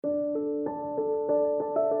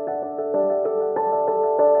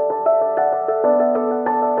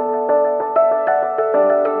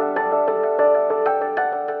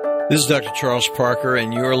This is Dr. Charles Parker,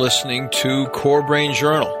 and you're listening to Core Brain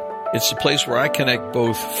Journal. It's the place where I connect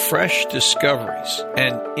both fresh discoveries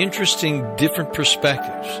and interesting different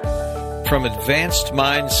perspectives from advanced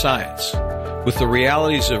mind science with the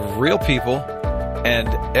realities of real people and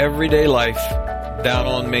everyday life down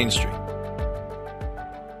on Main Street.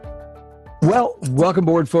 Well, welcome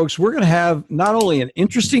aboard, folks. We're going to have not only an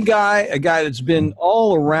interesting guy, a guy that's been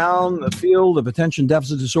all around the field of attention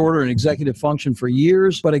deficit disorder and executive function for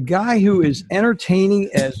years, but a guy who is entertaining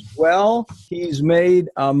as well. He's made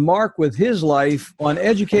a mark with his life on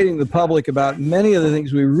educating the public about many of the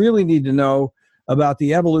things we really need to know about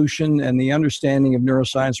the evolution and the understanding of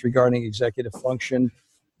neuroscience regarding executive function.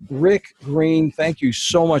 Rick Green, thank you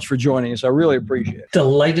so much for joining us. I really appreciate it.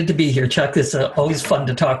 Delighted to be here, Chuck. It's always fun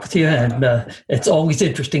to talk with you, and it's always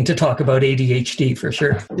interesting to talk about ADHD for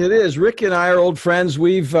sure. It is. Rick and I are old friends.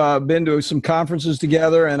 We've been to some conferences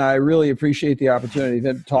together, and I really appreciate the opportunity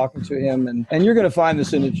of talking to him. And you're going to find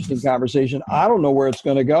this an interesting conversation. I don't know where it's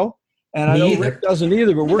going to go, and I know Rick doesn't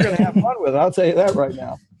either, but we're going to have fun with it. I'll tell you that right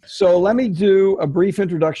now. So let me do a brief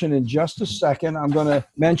introduction in just a second. I'm going to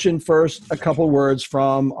mention first a couple words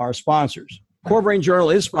from our sponsors. Core Brain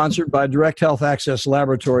Journal is sponsored by Direct Health Access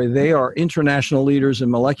Laboratory. They are international leaders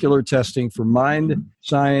in molecular testing for mind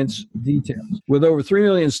science details. With over 3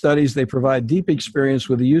 million studies, they provide deep experience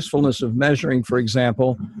with the usefulness of measuring, for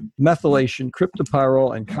example, methylation,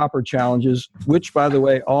 cryptopyrrole, and copper challenges, which, by the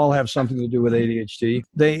way, all have something to do with ADHD.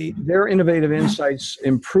 Their innovative insights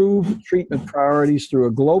improve treatment priorities through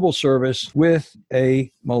a global service with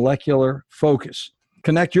a molecular focus.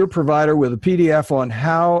 Connect your provider with a PDF on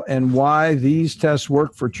how and why these tests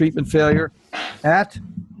work for treatment failure at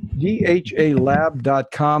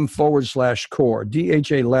dhalab.com/core,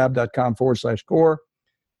 dhalab.com/core.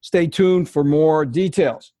 Stay tuned for more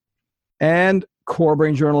details. And Core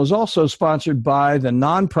Brain Journal is also sponsored by the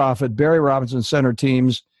nonprofit Barry Robinson Center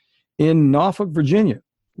teams in Norfolk, Virginia,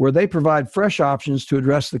 where they provide fresh options to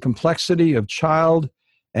address the complexity of child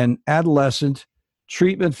and adolescent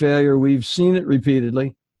treatment failure. We've seen it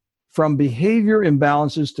repeatedly, from behavior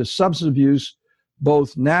imbalances to substance abuse,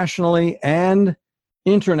 both nationally and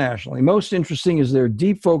internationally. Most interesting is their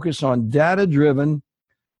deep focus on data-driven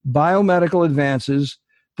biomedical advances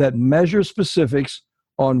that measure specifics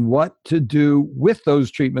on what to do with those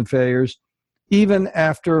treatment failures, even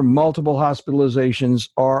after multiple hospitalizations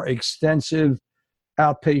or extensive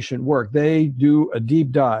outpatient work. They do a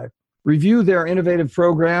deep dive. Review their innovative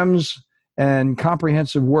programs and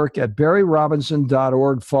comprehensive work at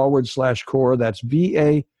barryrobinson.org/core. That's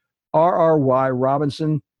BARRY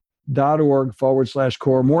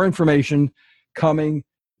Robinson.org/core. More information coming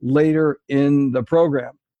later in the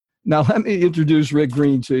program. Now, let me introduce Rick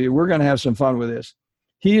Green to you. We're going to have some fun with this.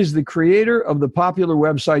 He is the creator of the popular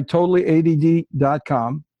website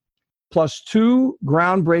TotallyADD.com, plus 2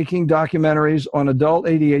 groundbreaking documentaries on adult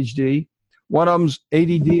ADHD. One of them's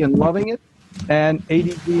ADD and Loving It, and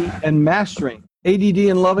ADD and Mastering. ADD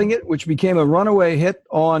and Loving It, which became a runaway hit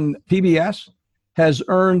on PBS, has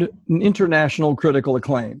earned an international critical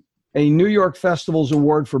acclaim, a New York Festival's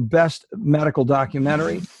Award for Best Medical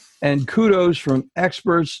Documentary, and kudos from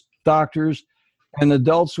experts, doctors, and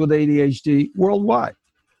adults with ADHD worldwide.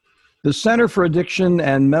 The Center for Addiction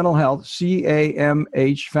and Mental Health,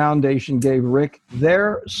 CAMH Foundation, gave Rick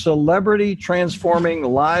their Celebrity Transforming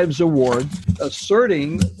Lives Award,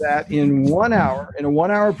 asserting that in a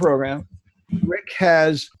 1-hour program, Rick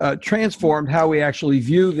has transformed how we actually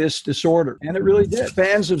view this disorder. And it really did.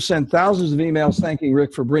 Fans have sent thousands of emails thanking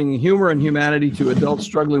Rick for bringing humor and humanity to adults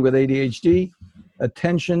struggling with ADHD,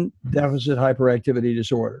 attention deficit hyperactivity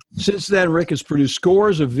disorder. Since then, Rick has produced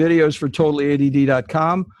scores of videos for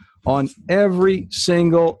TotallyADD.com on every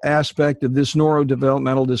single aspect of this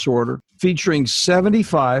neurodevelopmental disorder, featuring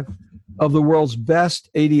 75 of the world's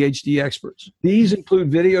best ADHD experts. These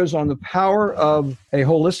include videos on the power of a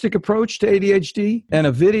holistic approach to ADHD and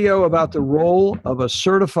a video about the role of a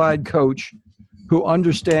certified coach who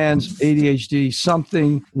understands ADHD,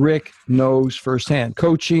 something Rick knows firsthand.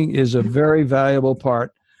 Coaching is a very valuable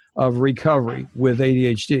part of recovery with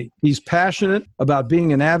ADHD. He's passionate about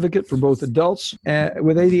being an advocate for both adults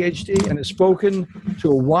with ADHD and has spoken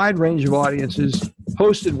to a wide range of audiences,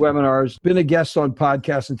 hosted webinars, been a guest on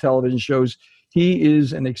podcasts and television shows. He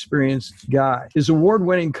is an experienced guy. His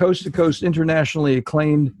award-winning, coast-to-coast, internationally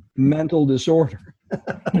acclaimed mental disorder.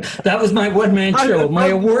 That was my one-man show. My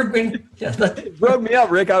award-winning. It broke me up,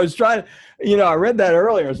 Rick. I was trying to, I read that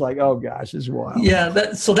earlier. It's like, oh gosh, this is wild.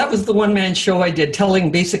 Yeah, so that was the one-man show I did, telling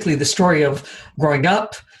basically the story of growing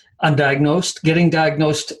up, undiagnosed, getting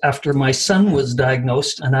diagnosed after my son was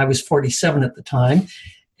diagnosed, and I was 47 at the time,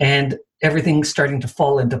 and everything's starting to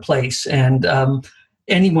fall into place. And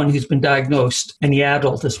anyone who's been diagnosed, any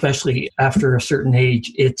adult, especially after a certain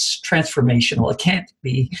age, it's transformational. It can't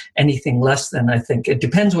be anything less than, I think. It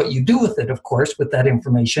depends what you do with it, of course, with that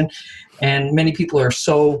information. And many people are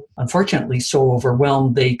so, unfortunately, so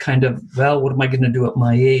overwhelmed, they kind of, well, what am I going to do at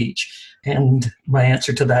my age? And my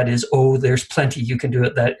answer to that is, there's plenty you can do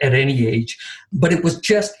at any age. But it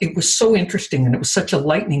was so interesting, and it was such a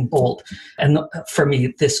lightning bolt. And for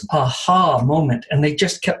me, this aha moment, and they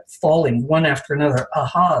just kept falling one after another.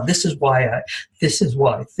 Aha, this is why,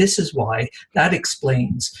 that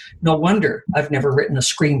explains. No wonder I've never written a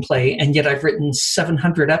screenplay, and yet I've written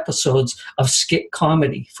 700 episodes of skit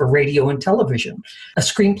comedy for radio and television. A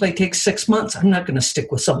screenplay takes 6 months. I'm not going to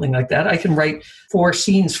stick with something like that. I can write 4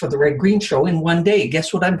 scenes for the Red Green Show in one day.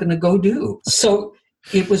 Guess what I'm going to go do? So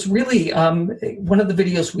it was really, one of the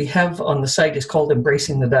videos we have on the site is called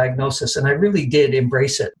Embracing the Diagnosis, and I really did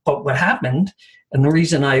embrace it. But what happened, and the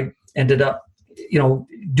reason I ended up,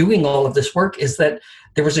 doing all of this work, is that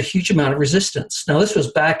there was a huge amount of resistance. Now, this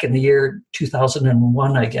was back in the year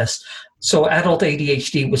 2001, I guess. So adult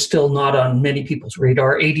ADHD was still not on many people's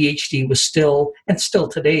radar. ADHD was still, and still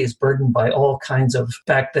today, is burdened by all kinds of,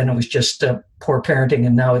 back then it was just poor parenting,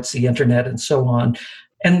 and now it's the internet and so on.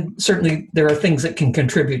 And certainly there are things that can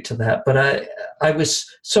contribute to that. But I was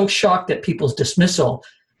so shocked at people's dismissal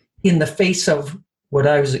in the face of what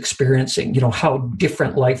I was experiencing, how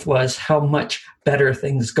different life was, how much better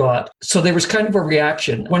things got. So there was kind of a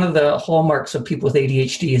reaction. One of the hallmarks of people with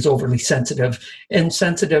ADHD is overly sensitive, and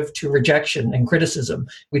sensitive to rejection and criticism.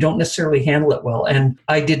 We don't necessarily handle it well, and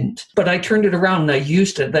I didn't. But I turned it around and I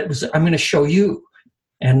used it. I'm going to show you.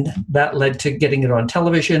 And that led to getting it on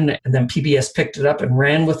television. And then PBS picked it up and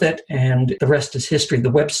ran with it. And the rest is history.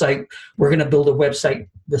 The website, we're going to build a website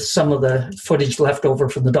with some of the footage left over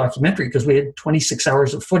from the documentary, because we had 26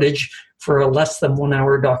 hours of footage for a less than 1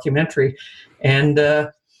 hour documentary. And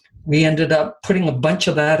we ended up putting a bunch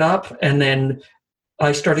of that up. And then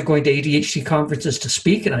I started going to ADHD conferences to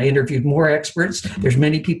speak, and I interviewed more experts. There's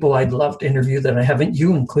many people I'd love to interview that I haven't,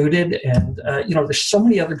 you included. And, there's so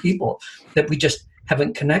many other people that we just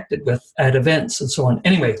haven't connected with at events and so on.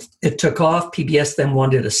 Anyway, it took off. PBS then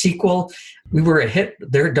wanted a sequel. We were a hit,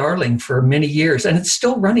 their darling, for many years. And it's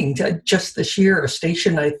still running just this year. A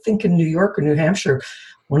station, I think in New York or New Hampshire,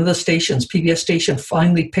 one of the stations, PBS station,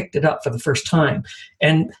 finally picked it up for the first time.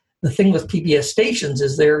 And the thing with PBS stations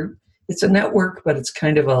is it's a network, but it's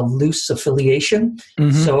kind of a loose affiliation.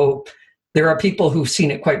 Mm-hmm. So there are people who've seen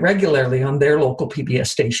it quite regularly on their local PBS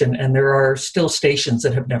station, and there are still stations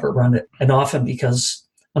that have never run it. And often because,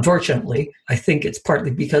 unfortunately, I think it's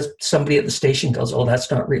partly because somebody at the station goes, that's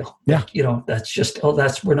not real. Yeah. That's just,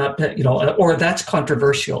 we're not, or that's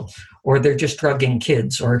controversial, or they're just drugging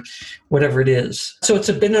kids, or whatever it is. So it's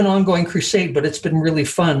been an ongoing crusade, but it's been really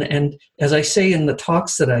fun. And as I say in the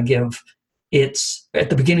talks that I give, it's at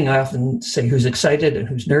the beginning, I often say who's excited and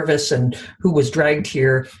who's nervous and who was dragged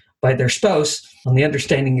here by their spouse, on the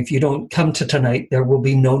understanding if you don't come to tonight, there will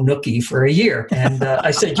be no nookie for a year. And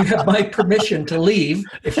I said, you have my permission to leave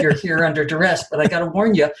if you're here under duress, but I got to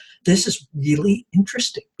warn you, this is really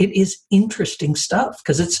interesting. It is interesting stuff,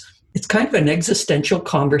 because it's kind of an existential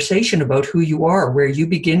conversation about who you are, where you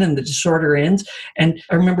begin and the disorder ends. And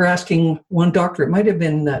I remember asking one doctor, it might have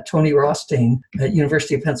been Tony Rothstein at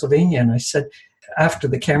University of Pennsylvania, and I said, after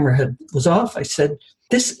the camera was off, I said,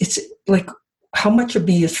 it's like, how much of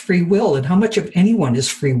me is free will, and how much of anyone is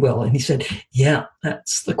free will? And he said, yeah,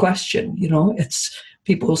 that's the question. It's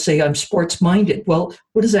people who say I'm sports minded. Well,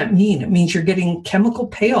 what does that mean? It means you're getting chemical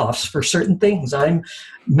payoffs for certain things. I'm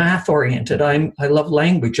math oriented. I love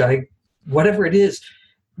language. Whatever it is,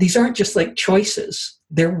 these aren't just like choices.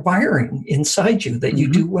 They're wiring inside you that you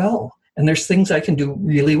do well. And there's things I can do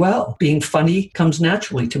really well. Being funny comes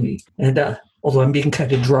naturally to me. And, although I'm being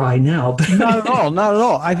kind of dry now. But not at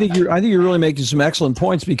all. I think you're really making some excellent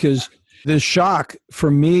points, because the shock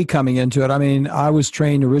for me coming into it, I was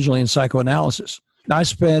trained originally in psychoanalysis. I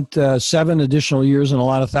spent 7 additional years and a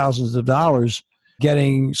lot of thousands of dollars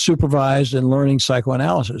getting supervised and learning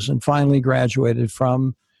psychoanalysis, and finally graduated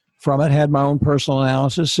from it, had my own personal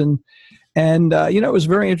analysis. And it was a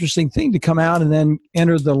very interesting thing to come out and then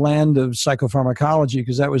enter the land of psychopharmacology,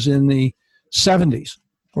 because that was in the 70s.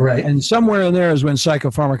 Right. And somewhere in there is when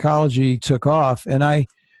psychopharmacology took off, and I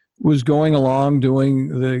was going along doing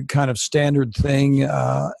the kind of standard thing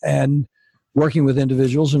and working with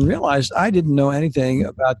individuals, and realized I didn't know anything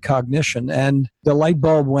about cognition. And the light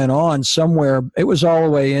bulb went on somewhere. It was all the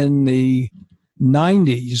way in the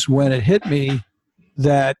 90s when it hit me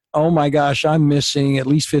that, oh my gosh, I'm missing at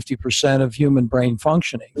least 50% of human brain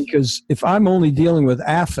functioning. Because if I'm only dealing with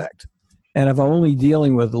affect, And if I'm only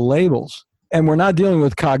dealing with labels, and we're not dealing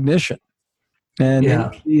with cognition, and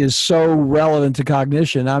ADHD is so relevant to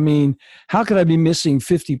cognition. I mean, how could I be missing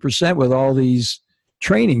 50% with all these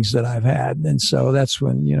trainings that I've had? And so that's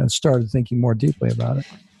when, started thinking more deeply about it.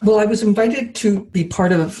 Well, I was invited to be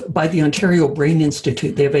by the Ontario Brain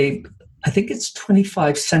Institute. They have I think it's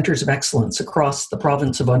 25 centers of excellence across the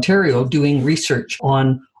province of Ontario doing research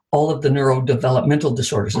on all of the neurodevelopmental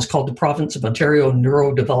disorders. It's called the Province of Ontario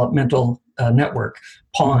Neurodevelopmental Network,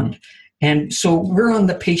 POND. And so we're on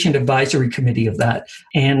the patient advisory committee of that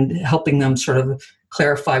and helping them sort of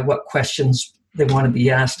clarify what questions they want to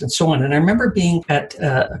be asked and so on. And I remember being at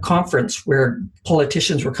a conference where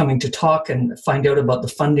politicians were coming to talk and find out about the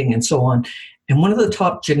funding and so on. And one of the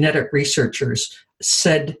top genetic researchers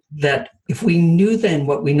said that if we knew then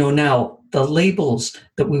what we know now, the labels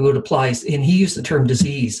that we would apply, and he used the term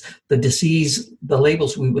disease, the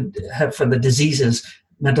labels we would have for the diseases,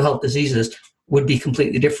 mental health diseases, would be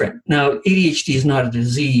completely different. Now, ADHD is not a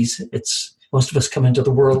disease. Most of us come into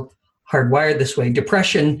the world hardwired this way.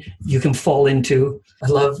 Depression, you can fall into.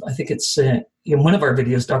 I think it's in one of our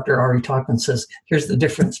videos, Dr. Ari Talkman says, here's the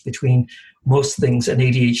difference between most things and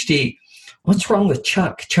ADHD. What's wrong with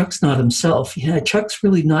Chuck? Chuck's not himself. Yeah, Chuck's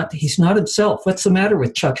really not, he's not himself. What's the matter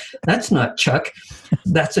with Chuck? That's not Chuck.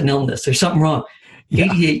 That's an illness. There's something wrong. Yeah.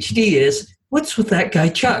 ADHD is, what's with that guy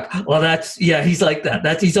Chuck? Well, he's like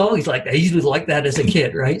that. He's always like that. He was like that as a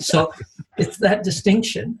kid, right? So it's that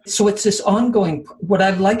distinction. So it's this ongoing, what I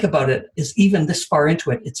like about it is even this far into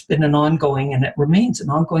it, it's been an ongoing, and it remains an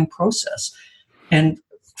ongoing process. And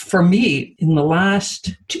for me, in the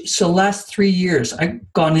last 3 years,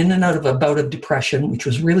 I've gone in and out of a bout of depression, which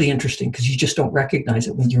was really interesting because you just don't recognize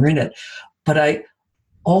it when you're in it. But I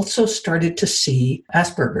also started to see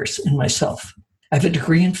Asperger's in myself. I have a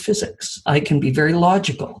degree in physics. I can be very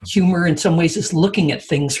logical. Humor, in some ways, is looking at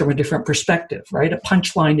things from a different perspective, right? A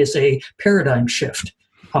punchline is a paradigm shift.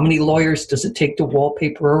 How many lawyers does it take to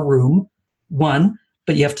wallpaper a room? One.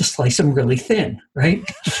 But you have to slice them really thin, right?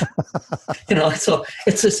 So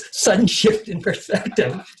it's this sudden shift in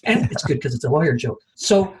perspective. And it's good because it's a lawyer joke.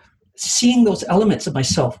 So seeing those elements of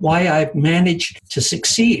myself, why I've managed to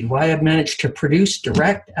succeed, why I've managed to produce,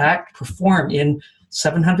 direct, act, perform in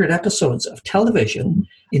 700 episodes of television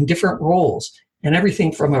in different roles, and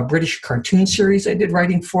everything from a British cartoon series I did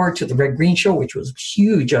writing for to the Red Green Show, which was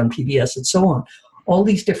huge on PBS and so on. All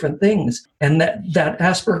these different things. And that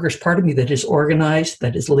Asperger's part of me that is organized,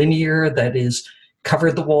 that is linear, that is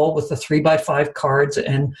covered the wall with the 3x5 cards,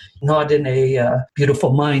 and not in a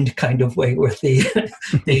Beautiful Mind kind of way with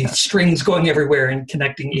the strings going everywhere and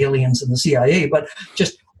connecting aliens and the CIA, but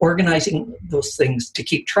just organizing those things to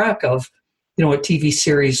keep track of, a TV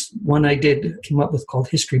series. One I came up with called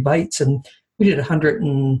History Bites, and we did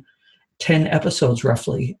 110 episodes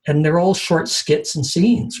roughly, and they're all short skits and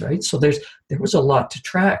scenes, right? So there was a lot to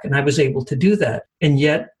track, and I was able to do that. And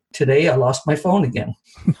yet today I lost my phone again.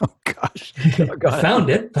 Oh gosh. I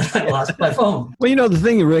found it, but I lost my phone. Well, the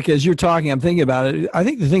thing, Rick, as you're talking, I'm thinking about it. I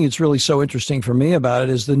think the thing that's really so interesting for me about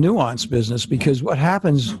it is the nuance business, because what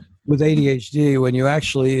happens with ADHD when you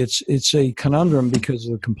actually, it's a conundrum because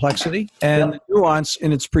of the complexity and the nuance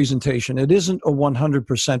in its presentation. It isn't a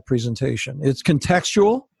 100% presentation. It's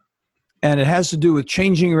contextual. And it has to do with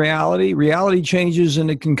changing reality. Reality changes,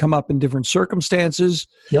 and it can come up in different circumstances.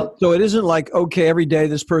 Yep. So it isn't like, okay, every day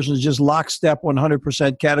this person is just lockstep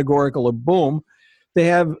 100% categorical or boom. They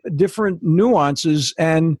have different nuances,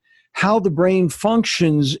 and how the brain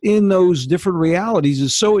functions in those different realities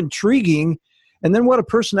is so intriguing. And then what a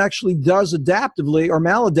person actually does adaptively or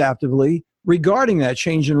maladaptively regarding that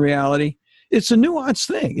change in reality, it's a nuanced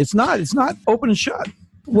thing. It's not open and shut.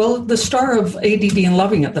 Well, the star of ADD and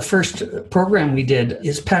Loving It, the first program we did,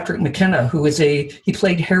 is Patrick McKenna, who he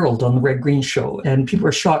played Harold on the Red Green Show. And people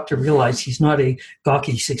are shocked to realize he's not a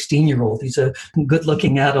gawky 16-year-old. He's a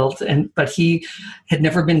good-looking adult, but he had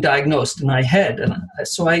never been diagnosed, and I had. And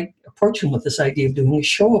so I approached him with this idea of doing a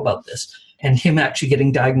show about this. And him actually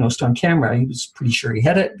getting diagnosed on camera, he was pretty sure he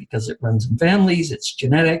had it because it runs in families, it's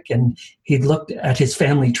genetic. And he'd looked at his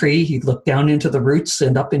family tree, he'd looked down into the roots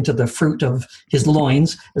and up into the fruit of his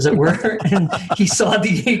loins, as it were, and he saw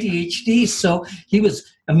the ADHD. So he was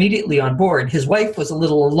immediately on board. His wife was a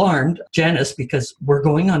little alarmed, Janice, because we're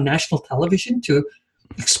going on national television to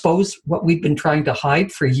expose what we've been trying to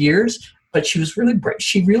hide for years. But she was really brave.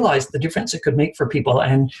 She realized the difference it could make for people.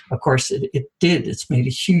 And of course, it did. It's made a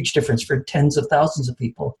huge difference for tens of thousands of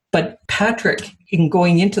people. But Patrick, in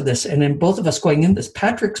going into this, and in both of us going into this,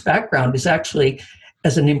 Patrick's background is actually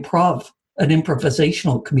as an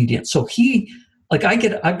improvisational comedian. So he Like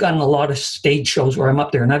I've gotten a lot of stage shows where I'm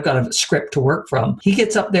up there and I've got a script to work from. He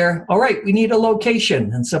gets up there, all right, we need a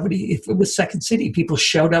location. And somebody, if it was Second City, people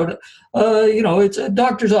shout out, it's a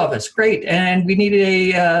doctor's office. Great. And we need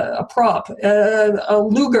a prop, a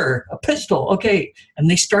Luger, a pistol. Okay. And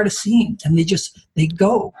they start a scene and they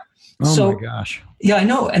go. Oh my gosh. Yeah, I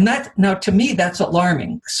know. And now to me, that's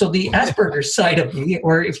alarming. So the Asperger's side of me,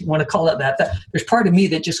 or if you want to call it that, there's part of me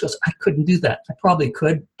that just goes, I couldn't do that. I probably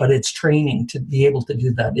could, but it's training to be able to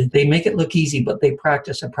do that. They make it look easy, but they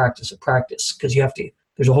practice because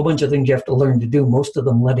there's a whole bunch of things you have to learn to do. Most of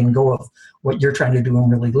them letting go of what you're trying to do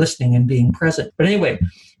and really listening and being present. But anyway,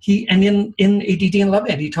 in ADD and Love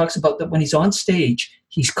It, he talks about that when he's on stage,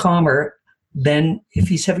 he's calmer than if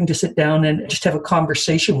he's having to sit down and just have a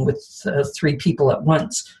conversation with 3 people at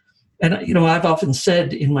once. And, I've often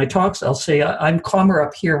said in my talks, I'll say I'm calmer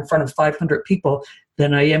up here in front of 500 people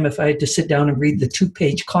than I am if I had to sit down and read the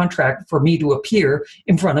 2-page contract for me to appear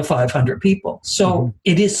in front of 500 people. So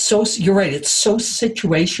It is you're right, it's so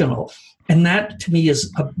situational. And that to me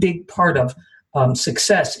is a big part of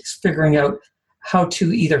success, is figuring out how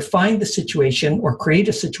to either find the situation or create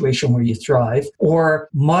a situation where you thrive, or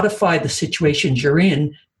modify the situations you're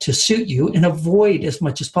in to suit you and avoid as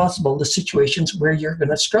much as possible the situations where you're going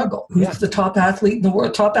to struggle. Who's the top athlete in the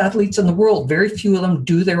world? Top athletes in the world, very few of them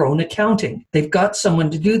do their own accounting. They've got someone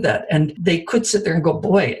to do that. And they could sit there and go,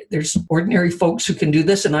 boy, there's ordinary folks who can do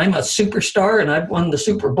this, and I'm a superstar and I've won the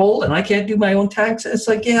Super Bowl and I can't do my own taxes. It's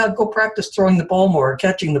like, yeah, go practice throwing the ball more or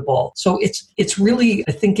catching the ball. So it's really,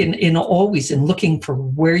 I think, in always in looking for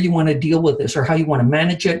where you want to deal with this, or how you want to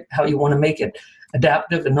manage it, how you want to make it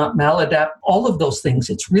adaptive and not maladapt, all of those things.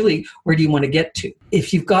 It's really, where do you want to get to?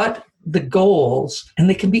 If you've got the goals, and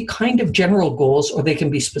they can be kind of general goals or they can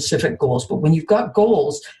be specific goals, but when you've got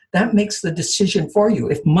goals, that makes the decision for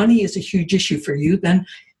you. If money is a huge issue for you, then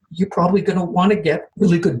you're probably going to want to get a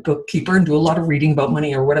really good bookkeeper and do a lot of reading about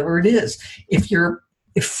money or whatever it is.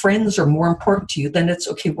 If friends are more important to you, then it's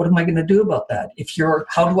okay, what am I going to do about that?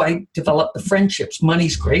 How do I develop the friendships?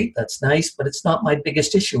 Money's great, that's nice, but it's not my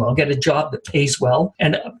biggest issue. I'll get a job that pays well.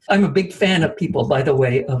 And I'm a big fan of people, by the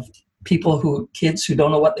way, of kids who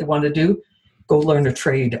don't know what they want to do, go learn a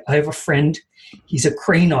trade. I have a friend, he's a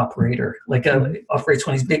crane operator, operates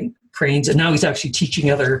one of these big cranes, and now he's actually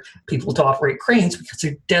teaching other people to operate cranes because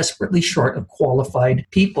they're desperately short of qualified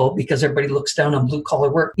people because everybody looks down on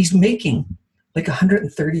blue-collar work. He's making like $130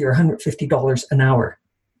 or $150 an hour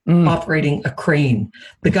operating a crane.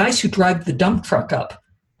 The guys who drive the dump truck up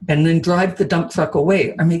and then drive the dump truck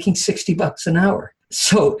away are making $60 an hour.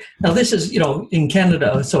 So now this is, in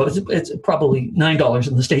Canada, so it's probably $9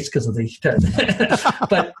 in the States because of the,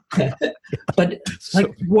 but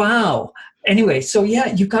like, wow. Anyway, so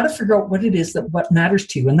yeah, you've got to figure out what it is what matters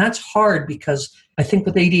to you. And that's hard because I think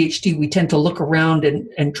with ADHD, we tend to look around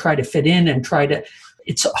and try to fit in and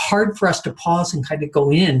it's hard for us to pause and kind of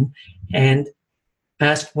go in and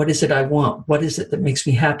ask, what is it I want? What is it that makes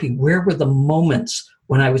me happy? Where were the moments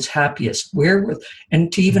when I was happiest?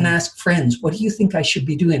 And to even ask friends, what do you think I should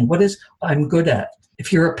be doing? What is I'm good at?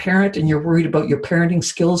 If you're a parent and you're worried about your parenting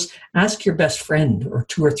skills, ask your best friend or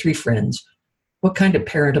 2 or 3 friends, what kind of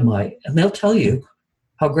parent am I? And they'll tell you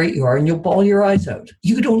how great you are, and you'll bawl your eyes out.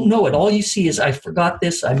 You don't know it. All you see is, I forgot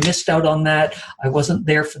this, I missed out on that, I wasn't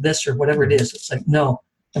there for this, or whatever it is. It's like, no.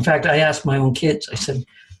 In fact, I asked my own kids, I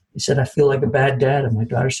said, I feel like a bad dad. And my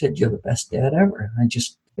daughter said, you're the best dad ever. And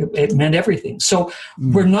it meant everything. So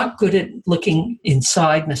we're not good at looking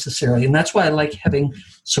inside necessarily. And that's why I like having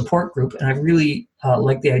support group. And I really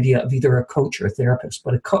like the idea of either a coach or a therapist.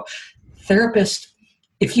 But therapist,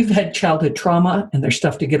 if you've had childhood trauma and there's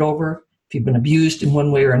stuff to get over, if you've been abused in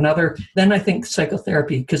one way or another, then I think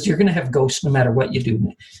psychotherapy, because you're going to have ghosts no matter what you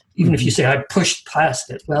do. Even if you say, I pushed past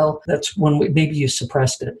it, well, that's one way. Maybe you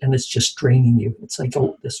suppressed it and it's just draining you. It's like,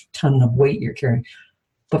 this ton of weight you're carrying.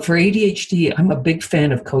 But for ADHD, I'm a big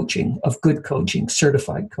fan of coaching, of good coaching,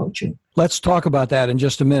 certified coaching. Let's talk about that in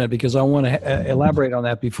just a minute, because I want to elaborate on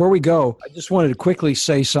that. Before we go, I just wanted to quickly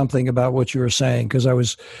say something about what you were saying, because I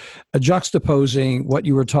was juxtaposing what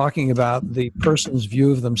you were talking about, the person's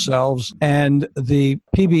view of themselves and the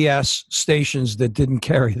PBS stations that didn't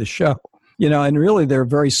carry the show. And really they're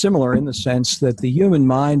very similar in the sense that the human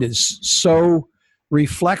mind is so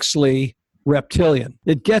reflexly reptilian.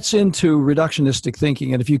 It gets into reductionistic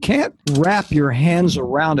thinking. And if you can't wrap your hands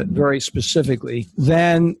around it very specifically,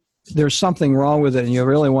 then there's something wrong with it. And you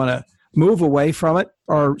really want to move away from it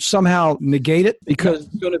or somehow negate it because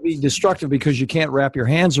it's going to be destructive because you can't wrap your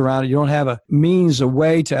hands around it. You don't have a means, a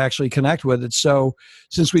way to actually connect with it. So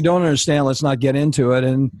since we don't understand, let's not get into it.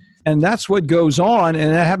 And that's what goes on.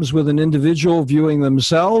 And that happens with an individual viewing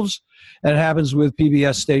themselves. And it happens with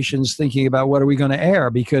PBS stations thinking about what are we going to air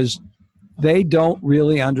because they don't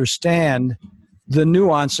really understand the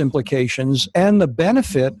nuance implications and the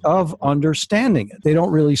benefit of understanding it. They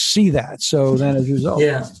don't really see that. So then as a result.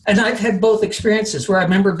 Yeah. And I've had both experiences where I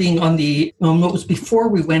remember being on it was before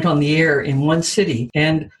we went on the air in one city,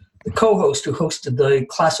 and the co-host who hosted the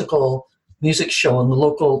classical music show on the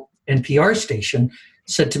local NPR station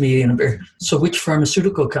said to me, so which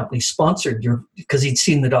pharmaceutical company sponsored because he'd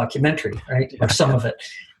seen the documentary, right? Or some of it.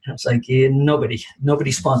 And I was like, yeah,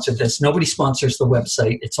 nobody sponsored this. Nobody sponsors the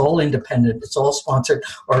website. It's all independent. It's all sponsored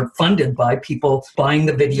or funded by people buying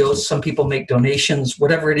the videos. Some people make donations,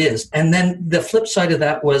 whatever it is. And then the flip side of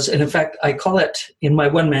that was, and in fact, I call it in my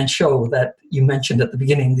one-man show that you mentioned at the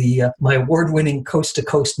beginning, my award-winning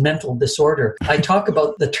coast-to-coast mental disorder. I talk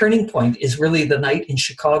about the turning point is really the night in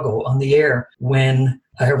Chicago on the air when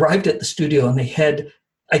I arrived at the studio and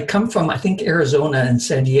I'd come from, I think, Arizona and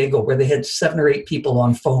San Diego, where they had 7 or 8 people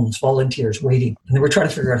on phones, volunteers waiting. And they were trying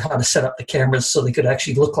to figure out how to set up the cameras so they could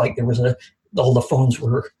actually look like all the phones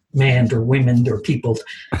were manned or womened or peopled.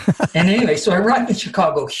 And anyway, so I arrived in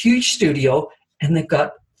Chicago, huge studio, and they've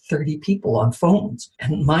got 30 people on phones.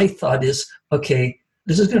 And my thought is, okay,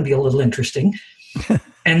 this is going to be a little interesting.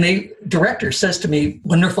 And the director says to me,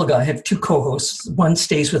 wonderful guy, I have 2 co-hosts. One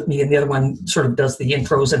stays with me and the other one sort of does the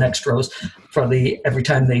intros and extras for every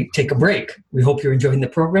time they take a break. We hope you're enjoying the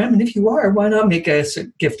program. And if you are, why not make us a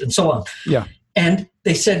gift and so on. Yeah. And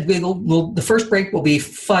they said, the first break will be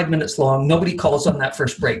 5 minutes long. Nobody calls on that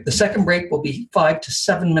first break. The second break will be 5 to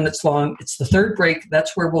 7 minutes long. It's the third break.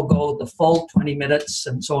 That's where we'll go the full 20 minutes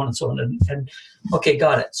and so on and so on. And okay,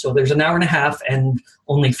 got it. So there's an hour and a half and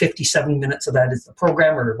only 57 minutes of that is the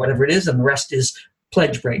program or whatever it is. And the rest is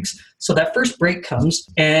pledge breaks. So that first break comes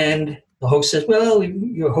and the host says, well,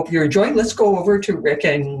 you hope you're enjoying. Let's go over to Rick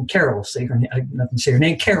and Carol. I'm not going to say her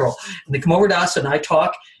name, Carol. And they come over to us and I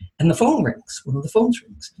talk and the phone rings. One of the phones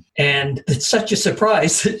rings. And it's such a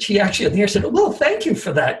surprise that she actually on the air said, well, thank you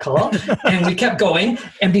for that call. And we kept going.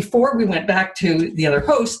 And before we went back to the other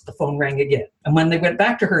host, the phone rang again. And when they went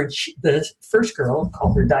back to her, and the first girl,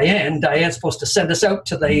 called her Diane, Diane's supposed to send us out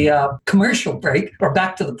to the commercial break or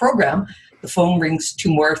back to the program. The phone rings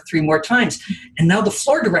 3 more times. And now the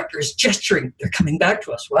floor director is gesturing. They're coming back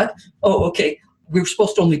to us. What? Oh, okay. We were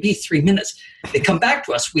supposed to only be 3 minutes. They come back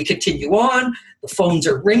to us. We continue on. The phones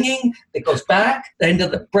are ringing. It goes back. The end of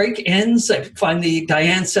the break ends. Finally,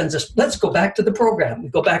 Diane sends us, let's go back to the program. We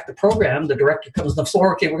go back to the program. The director comes on the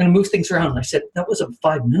floor. Okay, we're going to move things around. And I said, that was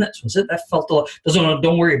 5 minutes, was it? That felt a lot.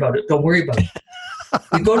 Don't worry about it. Don't worry about it.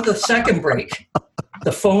 We go to the second break.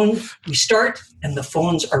 We start and the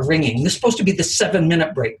phones are ringing. This is supposed to be the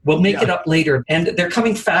 7-minute break. We'll make it up later. And they're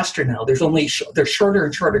coming faster now. There's shorter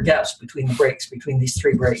and shorter gaps between the breaks, between these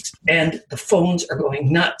 3 breaks. And the phones are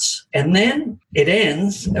going nuts. And then it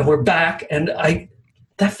ends and we're back. And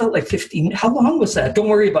that felt like 15. How long was that? Don't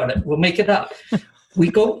worry about it. We'll make it up.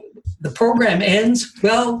 The program ends.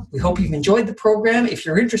 Well, we hope you've enjoyed the program. If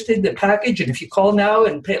you're interested in the package, and if you call now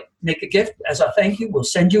and make a gift as a thank you, we'll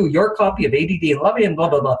send you your copy of ADD and Love and blah,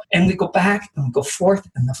 blah, blah. And we go back and we go forth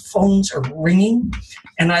and the phones are ringing.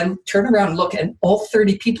 And I turn around and look and all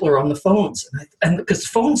 30 people are on the phones. And because the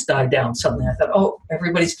phones died down suddenly, I thought,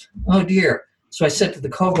 oh dear. So I said to the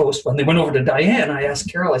co-host, when they went over to Diane, I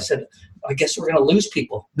asked Carol, I said, I guess we're going to lose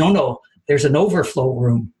people. No, there's an overflow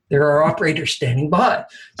room. There are operators standing by.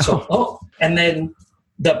 So, and then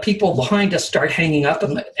the people behind us start hanging up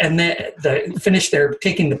and they finish their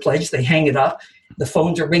taking the pledge. They hang it up. The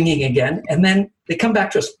phones are ringing again. And then they come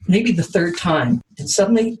back to us maybe the third time. And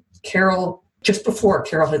suddenly just before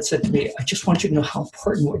Carol had said to me, I just want you to know how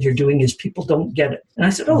important what you're doing is. People don't get it. And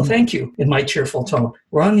I said, oh, thank you, in my cheerful tone.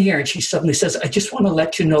 We're on the air and she suddenly says, I just want to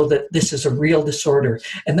let you know that this is a real disorder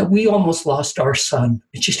and that we almost lost our son.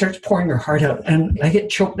 And she starts pouring her heart out and I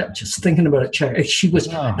get choked up just thinking about it.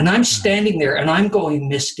 And I'm standing there and I'm going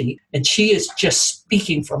misty and she is just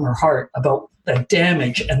speaking from her heart about the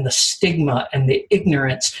damage and the stigma and the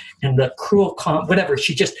ignorance and the cruel whatever.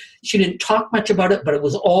 She didn't talk much about it, but it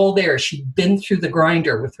was all there. She'd been through the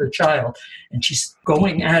grinder with her child and she's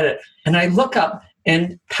going at it. And I look up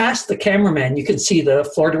and past the cameraman, you can see the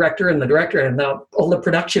floor director and the director and all the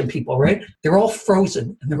production people, right? They're all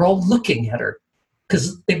frozen and they're all looking at her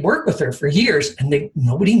because they worked with her for years and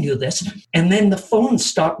nobody knew this. And then the phone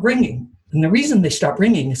stopped ringing. And the reason they stopped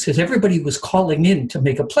ringing is because everybody was calling in to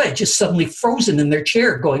make a play, just suddenly frozen in their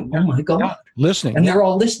chair going, oh my God. Listening. And they're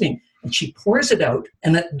all listening. And she pours it out.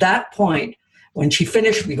 And at that point, when she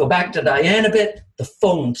finished, we go back to Diane a bit. The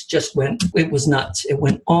phones just went, it was nuts. It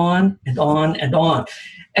went on and on and on.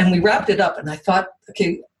 And we wrapped it up. And I thought,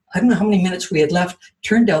 okay, I don't know how many minutes we had left.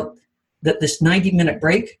 Turned out that this 90-minute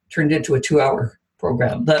break turned into a 2-hour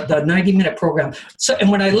program, the 90-minute program. So,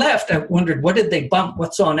 and when I left, I wondered, what did they bump?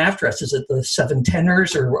 What's on after us? Is it the 7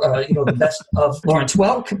 tenors or, the best of Lawrence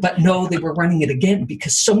Welk? But no, they were running it again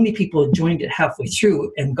because so many people had joined it halfway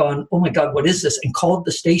through and gone, oh my God, what is this? And called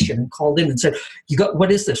the station and called in and said,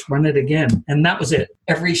 what is this? Run it again. And that was it.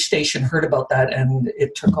 Every station heard about that and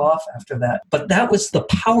it took off after that. But that was the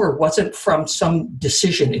power, wasn't from some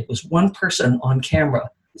decision. It was one person on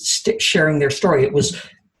camera sharing their story. It was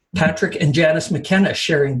Patrick and Janice McKenna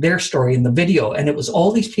sharing their story in the video. And it was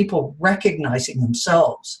all these people recognizing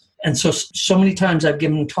themselves. And so many times I've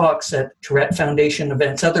given talks at Tourette Foundation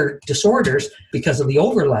events, other disorders, because of the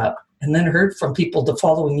overlap, and then heard from people the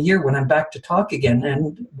following year when I'm back to talk again.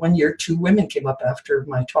 And one year, 2 women came up after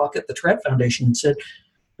my talk at the Tourette Foundation and said,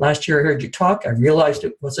 last year I heard you talk. I realized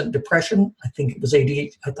it wasn't depression. I think it was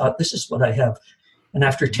ADHD. I thought, this is what I have. And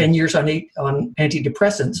after 10 years on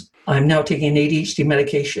antidepressants, I'm now taking an ADHD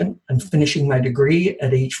medication. I'm finishing my degree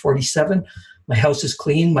at age 47. My house is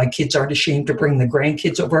clean. My kids aren't ashamed to bring the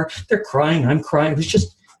grandkids over. They're crying. I'm crying.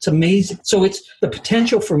 It's amazing. So the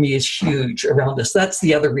potential for me is huge around this. That's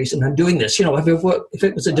the other reason I'm doing this. If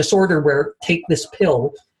it was a disorder where take this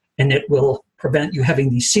pill and it will prevent you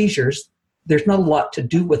having these seizures, there's not a lot to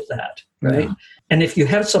do with that, right? Yeah. And if you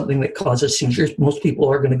have something that causes seizures, most people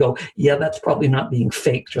are going to go, yeah, that's probably not being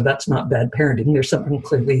faked or that's not bad parenting. There's something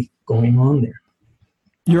clearly going on there.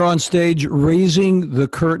 You're on stage raising the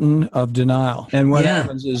curtain of denial. And what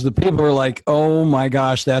happens is the people are like, oh my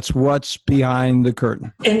gosh, that's what's behind the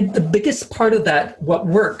curtain. And the biggest part of that, what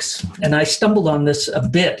works, and I stumbled on this a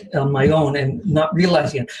bit on my own and not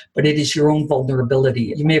realizing it, but it is your own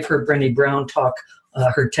vulnerability. You may have heard Brené Brown talk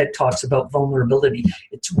her TED Talks about vulnerability.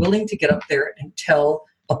 It's willing to get up there and tell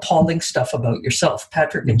appalling stuff about yourself.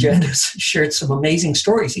 Patrick and Janice shared some amazing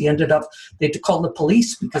stories. They had to call the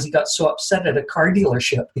police because he got so upset at a car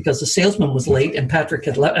dealership because the salesman was late and Patrick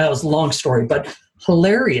had left. That was a long story, but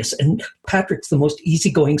hilarious. And Patrick's the most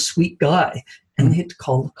easygoing, sweet guy. And they had to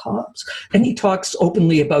call the cops. And he talks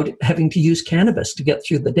openly about having to use cannabis to get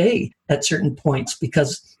through the day at certain points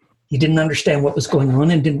because he didn't understand what was going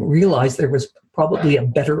on and didn't realize there was probably a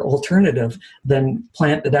better alternative than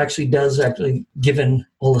plant that actually, given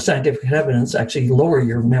all the scientific evidence, actually lower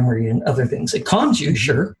your memory and other things. It calms you,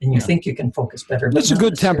 sure, and you think you can focus better. It's a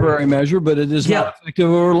good temporary measure, but it is not effective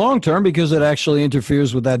over long term because it actually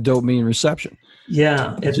interferes with that dopamine reception.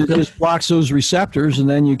 Yeah. It just blocks those receptors and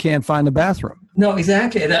then you can't find the bathroom. No,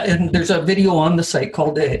 exactly. And there's a video on the site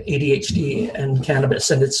called ADHD and Cannabis,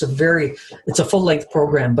 and it's a full-length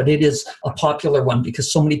program, but it is a popular one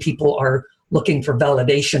because so many people are looking for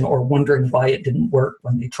validation or wondering why it didn't work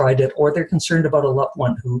when they tried it, or they're concerned about a loved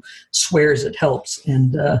one who swears it helps.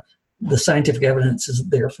 And the scientific evidence is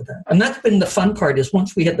there for that. And that's been the fun part is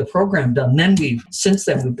once we had the program done, since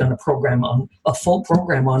then we've done a full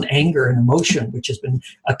program on anger and emotion, which has been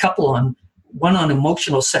one on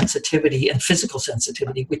emotional sensitivity and physical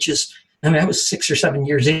sensitivity, which is, I was 6 or 7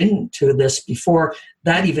 years into this before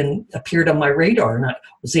that even appeared on my radar. And that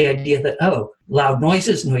was the idea that, loud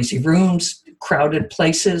noises, noisy rooms, crowded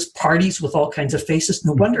places, parties with all kinds of faces.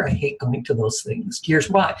 No wonder I hate going to those things. Here's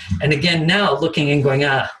why. And again, now looking and going,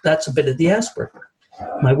 that's a bit of the Asperger.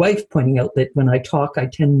 My wife pointing out that when I talk, I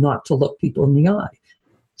tend not to look people in the eye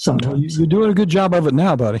sometimes. You're doing a good job of it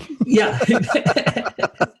now, buddy. Yeah.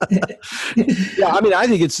 Yeah, I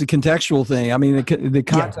think it's the contextual thing. The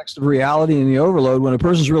context of reality and the overload, when a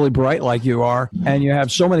person's really bright like you are and you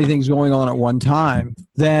have so many things going on at one time,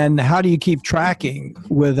 then how do you keep tracking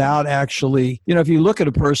without actually, if you look at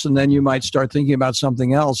a person, then you might start thinking about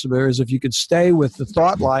something else. Whereas if you could stay with the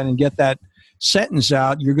thought line and get that sentence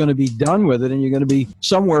out, you're going to be done with it and you're going to be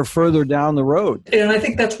somewhere further down the road. And I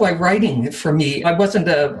think that's why writing, for me, I wasn't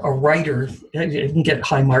a writer. I didn't get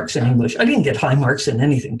high marks in English. I didn't get high marks in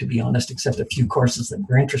anything, to be honest, except a few courses that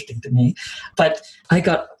were interesting to me. But I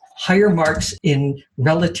got higher marks in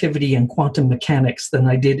relativity and quantum mechanics than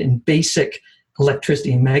I did in basic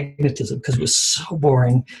electricity and magnetism because it was so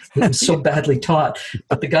boring. It was so badly taught.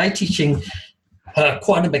 But the guy teaching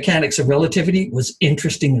Quantum Mechanics of Relativity was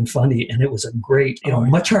interesting and funny, and it was a great,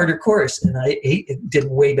 much harder course, and I did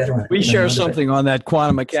way better on it. We share something on that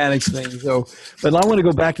quantum mechanics thing, but I want to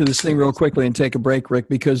go back to this thing real quickly and take a break, Rick,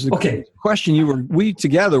 because the question we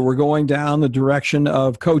together were going down the direction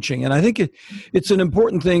of coaching, and I think it's an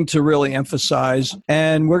important thing to really emphasize.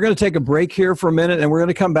 And we're going to take a break here for a minute, and we're going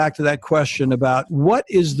to come back to that question about what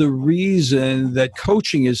is the reason that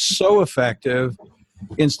coaching is so effective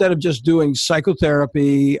instead of just doing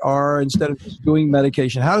psychotherapy or instead of just doing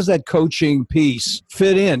medication. How does that coaching piece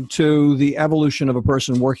fit into the evolution of a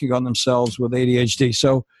person working on themselves with ADHD?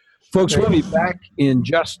 So, folks, we'll be back in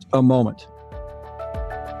just a moment.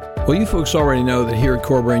 Well, you folks already know that here at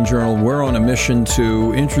Core Brain Journal, we're on a mission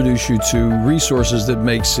to introduce you to resources that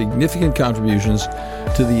make significant contributions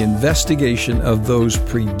to the investigation of those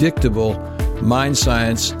predictable mind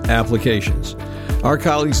science applications. Our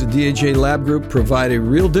colleagues at DHA Lab Group provide a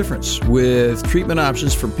real difference with treatment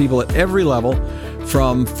options for people at every level,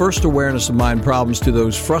 from first awareness of mind problems to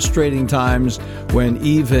those frustrating times when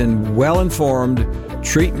even well-informed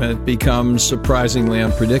treatment becomes surprisingly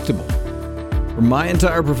unpredictable. For my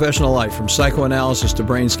entire professional life, from psychoanalysis to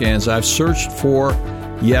brain scans, I've searched for,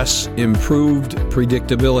 improved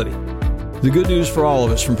predictability. The good news for all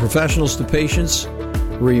of us, from professionals to patients,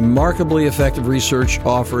 remarkably effective research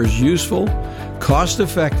offers useful,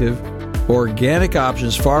 cost-effective, organic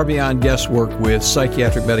options far beyond guesswork with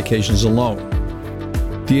psychiatric medications alone.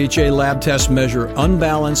 DHA lab tests measure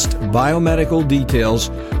unbalanced biomedical details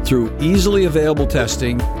through easily available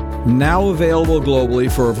testing, now available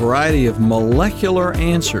globally for a variety of molecular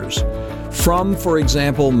answers, from, for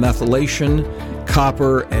example, methylation,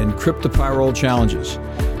 copper, and cryptopyrrole challenges.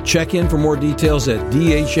 Check in for more details at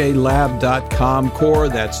dhalab.com core.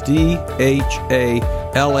 That's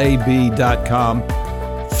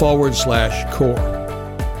dhalab.com/core.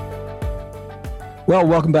 Well,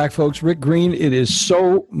 welcome back, folks. Rick Green, it is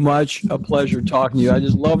so much a pleasure talking to you. I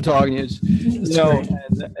just love talking to you.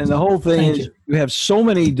 And the whole thing is you have so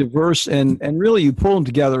many diverse and really you pull them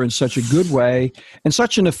together in such a good way and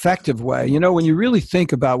such an effective way. You know, when you really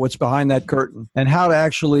think about what's behind that curtain and how to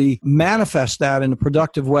actually manifest that in a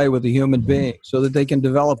productive way with a human being so that they can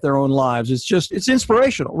develop their own lives. It's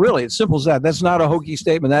inspirational, really. It's simple as that. That's not a hokey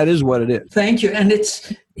statement. That is what it is. Thank you. And it's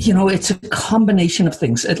a combination of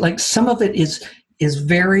things. Like some of it is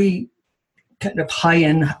very kind of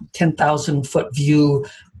high-end, 10,000-foot view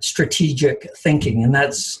strategic thinking, and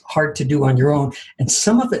that's hard to do on your own. And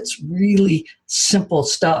some of it's really simple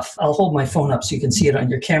stuff. I'll hold my phone up so you can see it on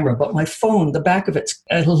your camera, but my phone, the back of it's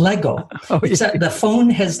a Lego. The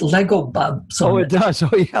phone has Lego bubs on it. It does. Oh,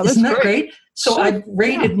 yeah. Isn't that great? So I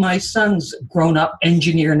rated my son's grown-up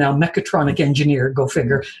engineer, now mechatronic engineer, go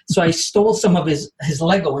figure. So I stole some of his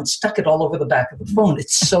Lego and stuck it all over the back of the phone.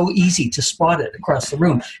 It's so easy to spot it across the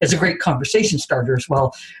room. It's a great conversation starter as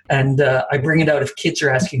well. And I bring it out if kids are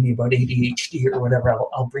asking me about ADHD or whatever.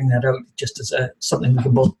 I'll bring that out just as something we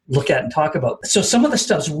can both look at and talk about. So some of the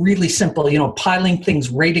stuff's really simple, piling things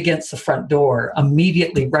right against the front door,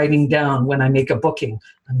 immediately writing down when I make a booking.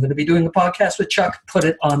 I'm going to be doing a podcast with Chuck, put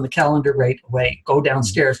it on the calendar right away, go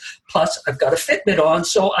downstairs. Plus, I've got a Fitbit on,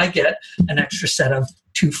 so I get an extra set of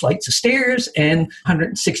 2 flights of stairs and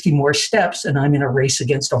 160 more steps, and I'm in a race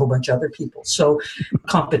against a whole bunch of other people. So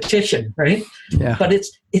competition, right? Yeah. But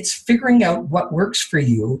it's figuring out what works for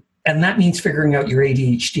you, and that means figuring out your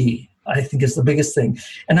ADHD. I think is the biggest thing.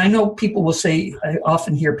 And I know people will say, I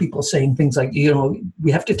often hear people saying things like,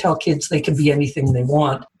 we have to tell kids they can be anything they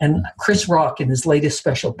want. And Chris Rock in his latest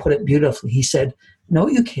special put it beautifully. He said, no,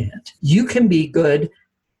 you can't. You can be good.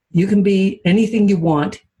 You can be anything you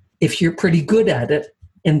want if you're pretty good at it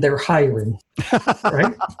and they're hiring.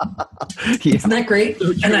 Right? Yeah. Isn't that great?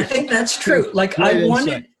 So and I think that's true. Like Great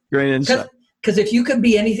insight. Because if you could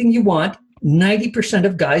be anything you want, 90%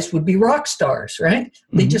 of guys would be rock stars, right?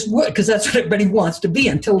 They just would, because that's what everybody wants to be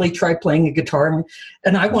until they try playing a guitar.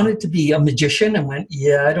 And I wanted to be a magician and went,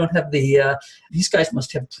 I don't have these guys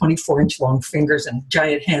must have 24-inch long fingers and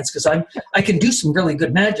giant hands because I can do some really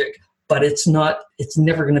good magic, but it's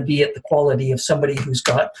never going to be at the quality of somebody who's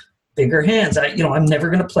got bigger hands. I'm never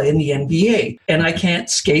going to play in the NBA, and I can't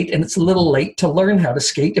skate, and it's a little late to learn how to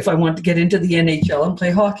skate if I want to get into the NHL and play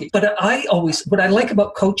hockey. But what I like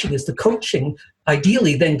about coaching is the coaching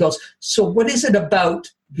ideally then goes, so what is it about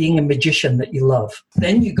being a magician that you love?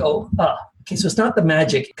 Then you go, okay, so it's not the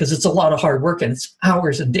magic because it's a lot of hard work and it's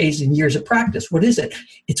hours and days and years of practice. What is it?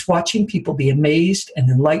 It's watching people be amazed and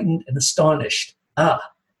enlightened and astonished.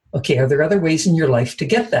 Okay, are there other ways in your life to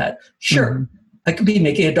get that? Sure. Mm-hmm. I could be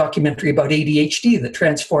making a documentary about ADHD that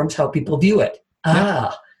transforms how people view it.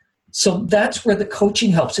 So that's where the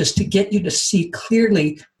coaching helps, is to get you to see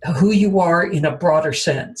clearly who you are in a broader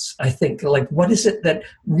sense. I think, like, what is it that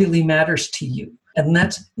really matters to you? And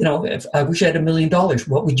that's, if I wish I had $1 million,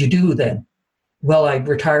 what would you do then? Well, I'd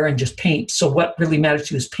retire and just paint. So what really matters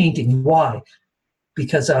to you is painting. Why?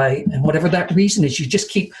 Because and whatever that reason is, you just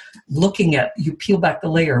keep looking at, you peel back the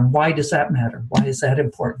layer, and why does that matter? Why is that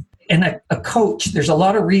important? And a coach, there's a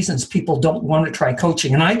lot of reasons people don't want to try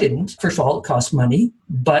coaching. And I didn't. First of all, it costs money.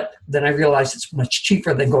 But then I realized it's much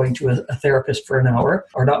cheaper than going to a therapist for an hour,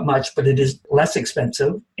 or not much, but it is less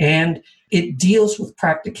expensive. And it deals with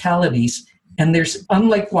practicalities. And there's,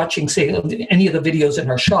 unlike watching, say, any of the videos in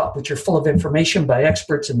our shop, which are full of information by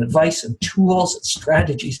experts and advice and tools and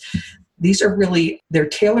strategies, these are really, they're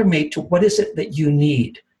tailor-made to what is it that you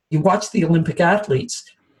need. You watch the Olympic athletes.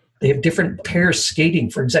 They have different pairs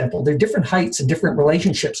skating, for example. They're different heights and different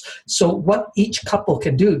relationships. So what each couple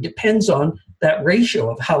can do depends on that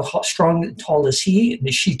ratio of how strong and tall is he, and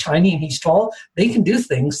is she tiny and he's tall. They can do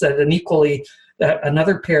things that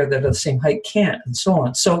another pair that are the same height can't, and so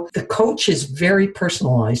on. So the coach is very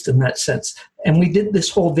personalized in that sense. And we did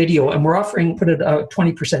this whole video, and we're put a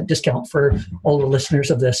 20% discount for all the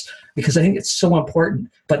listeners of this, because I think it's so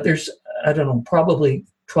important. But there's, I don't know, probably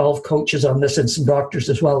 12 coaches on this, and some doctors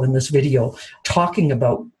as well, in this video, talking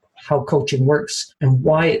about how coaching works and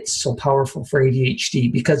why it's so powerful for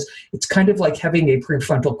ADHD, because it's kind of like having a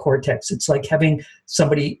prefrontal cortex. It's like having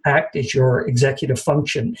somebody act as your executive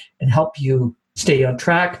function and help you stay on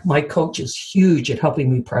track. My coach is huge at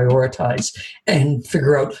helping me prioritize and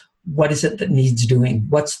figure out what is it that needs doing,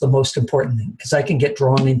 what's the most important thing, because I can get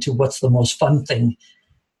drawn into what's the most fun thing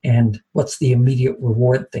and what's the immediate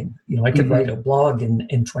reward thing. I could write a blog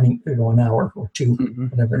in 20, an hour or two,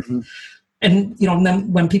 whatever. Mm-hmm. And,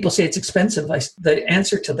 then when people say it's expensive, the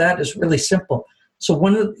answer to that is really simple. So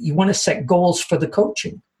you want to set goals for the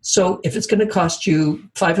coaching. So if it's going to cost you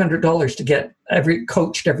 $500 to get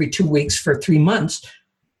coached every 2 weeks for 3 months,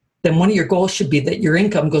 then one of your goals should be that your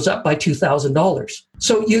income goes up by $2,000.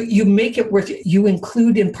 So you make it worth it. You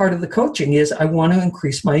include in part of the coaching is, I want to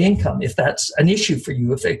increase my income, if that's an issue for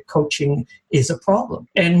you, if coaching is a problem.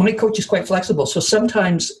 And my coach is quite flexible. So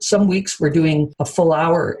sometimes, some weeks we're doing a full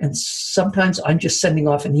hour, and sometimes I'm just sending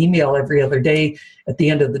off an email every other day at the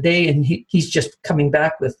end of the day, and he's just coming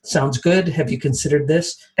back with, sounds good, have you considered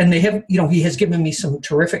this? And he has given me some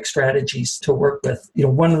terrific strategies to work with.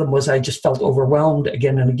 One of them was, I just felt overwhelmed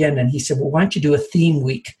again and again, and he said, well, why don't you do a theme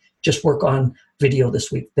week? Just work on video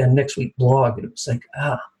this week, then next week blog. And it was like,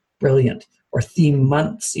 brilliant. Or theme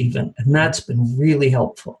months even. And that's been really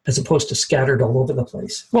helpful, as opposed to scattered all over the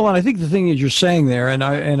place. Well, and I think the thing that you're saying there,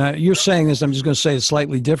 you're saying this, I'm just going to say it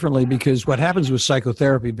slightly differently, because what happens with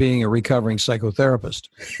psychotherapy, being a recovering psychotherapist,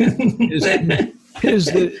 is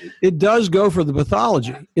that it does go for the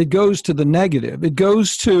pathology. It goes to the negative. It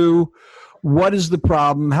goes to, what is the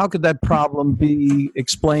problem? How could that problem be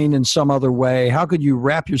explained in some other way? How could you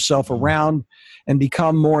wrap yourself around and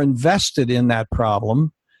become more invested in that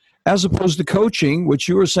problem? As opposed to coaching, which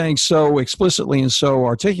you were saying so explicitly and so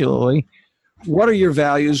articulately, what are your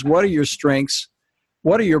values? What are your strengths?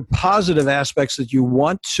 What are your positive aspects that you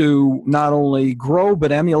want to not only grow,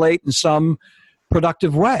 but emulate in some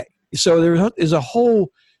productive way? So there is a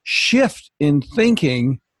whole shift in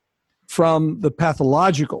thinking from the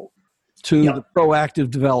pathological to the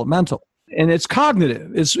proactive developmental. And it's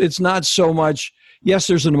cognitive. It's not so much, yes,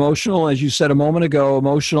 there's an emotional, as you said a moment ago,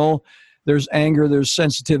 emotional. There's anger, there's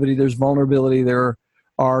sensitivity, there's vulnerability, there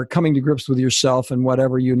are coming to grips with yourself and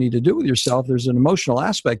whatever you need to do with yourself. There's an emotional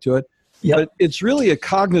aspect to it. Yep. But it's really a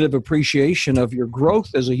cognitive appreciation of your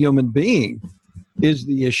growth as a human being is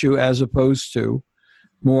the issue, as opposed to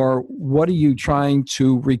more, what are you trying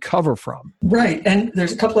to recover from? Right. And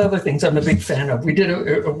there's a couple of other things I'm a big fan of. We did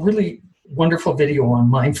a really wonderful video on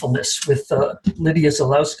mindfulness with Lydia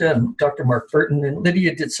Zalowska and Dr. Mark Burton. And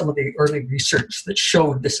Lydia did some of the early research that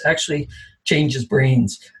showed this actually changes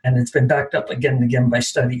brains. And it's been backed up again and again by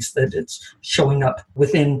studies that it's showing up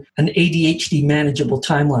within an ADHD manageable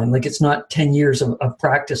timeline. Like, it's not 10 years of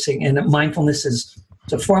practicing. And mindfulness is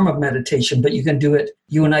a form of meditation, but you can do it.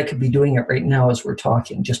 You and I could be doing it right now as we're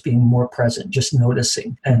talking, just being more present, just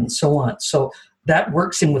noticing, and so on. So that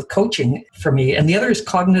works in with coaching for me. And the other is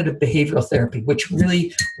cognitive behavioral therapy, which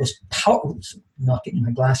really was knocking my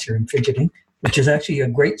glass here and fidgeting, which is actually a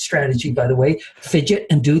great strategy, by the way. Fidget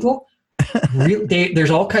and doodle. There's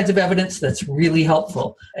all kinds of evidence that's really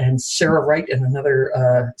helpful. And Sarah Wright and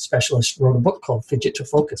another specialist wrote a book called Fidget to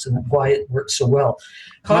Focus, and why it works so well.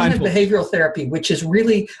 Cognitive behavioral therapy, which is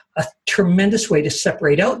really a tremendous way to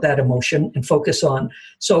separate out that emotion and focus on.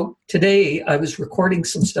 So today I was recording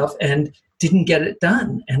some stuff, and didn't get it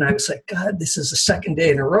done. And I was like, God, this is the second day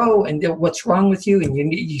in a row. And what's wrong with you?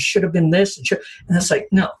 And you should have been this. And it's like,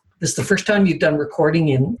 no, this is the first time you've done recording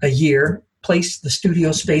in a year. The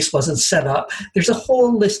studio space wasn't set up. There's a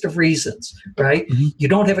whole list of reasons, right? Mm-hmm. You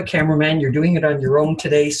don't have a cameraman. You're doing it on your own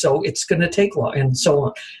today. So it's going to take long and so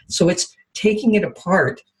on. So it's taking it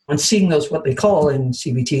apart and seeing those, what they call in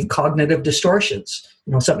CBT, cognitive distortions.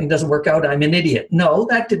 Something doesn't work out. I'm an idiot. No,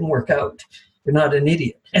 that didn't work out. You're not an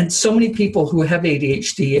idiot. And so many people who have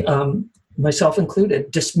ADHD, myself included,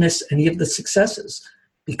 dismiss any of the successes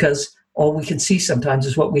because all we can see sometimes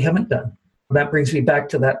is what we haven't done. That brings me back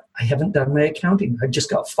to that. I haven't done my accounting. I just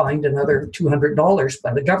got fined another $200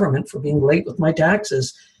 by the government for being late with my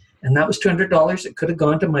taxes. And that was $200 that could have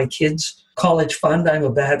gone to my kids' college fund. I'm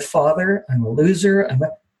a bad father. I'm a loser.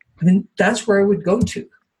 That's where I would go to.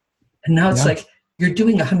 And now it's like, you're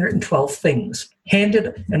doing 112 things.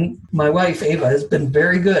 And my wife, Ava, has been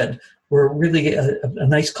very good. We're really a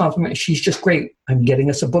nice compliment. She's just great. I'm getting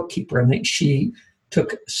us a bookkeeper. And she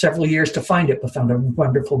took several years to find it, but found a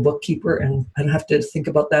wonderful bookkeeper, and I don't have to think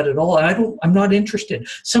about that at all. I'm not interested.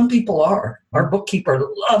 Some people are. Our bookkeeper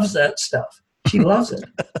loves that stuff. She loves it.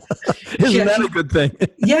 Isn't that a good thing?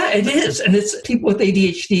 Yeah, it is. And it's people with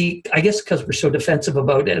ADHD, I guess because we're so defensive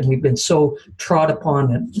about it and we've been so trod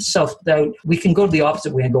upon and self-doubt, we can go the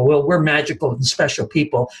opposite way and go, well, we're magical and special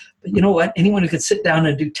people. But you know what? Anyone who could sit down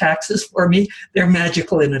and do taxes for me, they're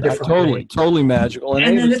magical in a different way. Totally magical.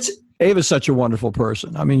 And then Ava's such a wonderful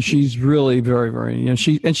person. I mean, she's really very, very,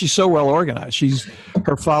 she's so well organized.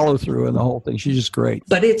 Her follow through and the whole thing. She's just great.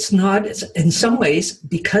 But it's in some ways,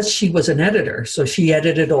 because she was an editor. So she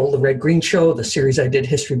edited all the Red Green Show, the series I did,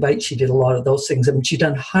 History Bites. She did a lot of those things. I mean, she's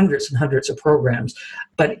done hundreds and hundreds of programs.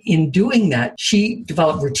 But in doing that, she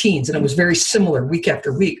developed routines, and it was very similar week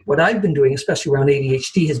after week. What I've been doing, especially around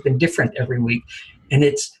ADHD, has been different every week. And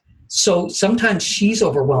so sometimes she's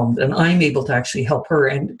overwhelmed and I'm able to actually help her,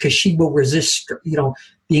 and because she will resist,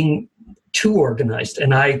 being too organized.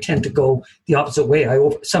 And I tend to go the opposite way.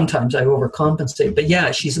 Sometimes I overcompensate, but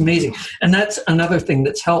yeah, she's amazing. And that's another thing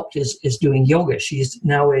that's helped is doing yoga. She's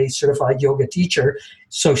now a certified yoga teacher.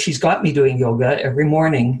 So she's got me doing yoga every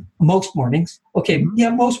morning, most mornings. Okay.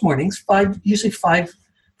 Yeah. Most mornings,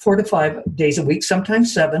 4 to 5 days a week,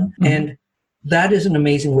 sometimes 7. Mm-hmm. And that is an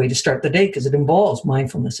amazing way to start the day because it involves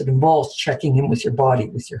mindfulness. It involves checking in with your body,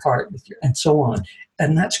 with your heart, and so on.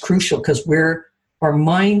 And that's crucial because our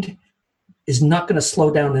mind is not going to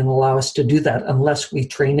slow down and allow us to do that unless we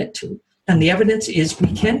train it to. And the evidence is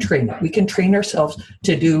we can train it. We can train ourselves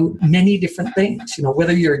to do many different things.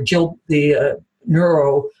 Whether you're Jill, the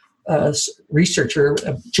neuro researcher,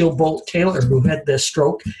 Jill Bolt Taylor, who had the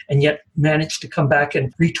stroke and yet managed to come back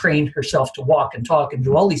and retrain herself to walk and talk and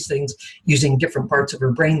do all these things using different parts of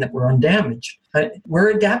her brain that were undamaged. We're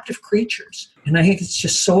adaptive creatures. And I think it's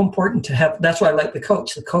just so important to have, that's why I like the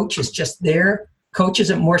coach. The coach is just there. Coach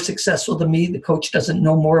isn't more successful than me. The coach doesn't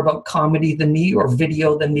know more about comedy than me or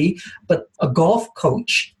video than me. But a golf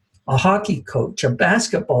coach, a hockey coach, a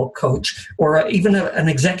basketball coach, or even an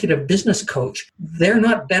executive business coach, they're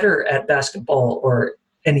not better at basketball or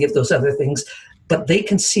any of those other things, but they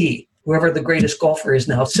can see whoever the greatest golfer is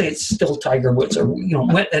now, say it's still Tiger Woods, or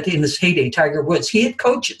in his heyday, Tiger Woods, he had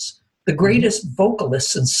coaches. The greatest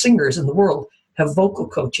vocalists and singers in the world have vocal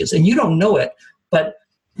coaches, and you don't know it, but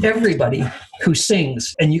everybody who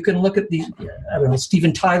sings, and you can look at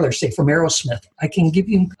Steven Tyler, say from Aerosmith,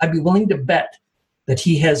 I'd be willing to bet that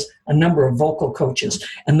he has a number of vocal coaches.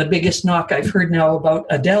 And the biggest knock I've heard now about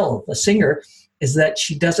Adele, the singer, is that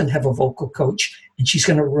she doesn't have a vocal coach, and she's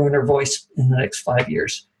going to ruin her voice in the next 5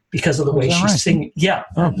 years because of the way she's singing. Yeah.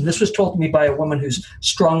 Oh. This was told to me by a woman who's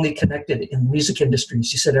strongly connected in the music industry.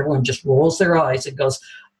 She said everyone just rolls their eyes and goes,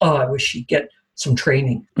 oh, I wish she'd get some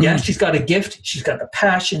training. Yeah, she's got a gift. She's got the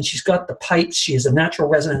passion. She's got the pipes. She has a natural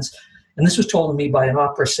resonance. And this was told to me by an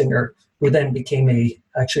opera singer who then became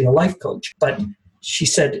actually a life coach. But she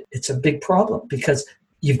said it's a big problem because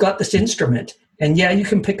you've got this instrument. And yeah, you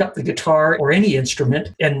can pick up the guitar or any instrument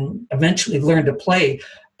and eventually learn to play.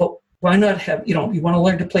 But why not have, you want to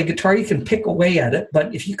learn to play guitar, you can pick away at it.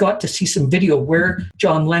 But if you got to see some video where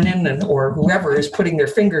John Lennon or whoever is putting their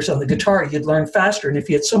fingers on the guitar, you'd learn faster. And if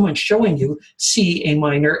you had someone showing you C, A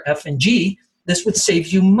minor, F, and G, this would save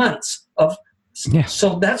you months of. Yeah.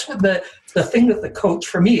 So that's what the thing with the coach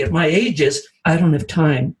for me at my age is, I don't have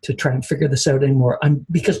time to try and figure this out anymore.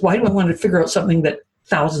 Because why do I want to figure out something that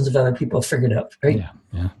thousands of other people have figured out, right? Yeah,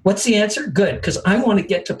 yeah. What's the answer? Good, because I want to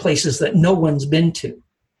get to places that no one's been to.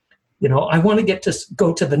 I want to get to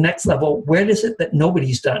go to the next level. Where is it that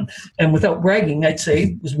nobody's done? And without bragging, I'd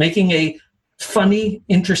say was making a funny,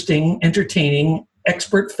 interesting, entertaining,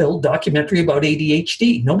 expert-filled documentary about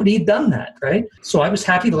ADHD. Nobody had done that, right? So I was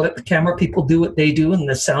happy to let the camera people do what they do and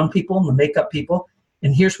the sound people and the makeup people.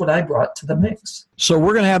 And here's what I brought to the mix. So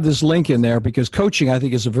we're going to have this link in there because coaching, I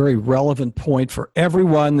think, is a very relevant point for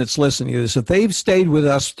everyone that's listening to this. If they've stayed with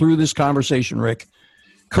us through this conversation, Rick,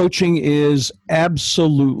 coaching is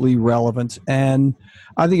absolutely relevant. And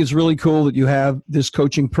I think it's really cool that you have this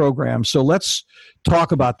coaching program. So let's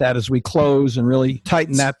talk about that as we close and really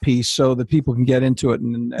tighten that piece so that people can get into it.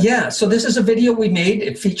 Yeah, so this is a video we made.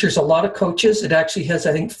 It features a lot of coaches. It actually has,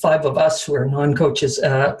 I think, 5 of us who are non-coaches.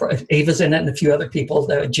 Ava's in it and a few other people,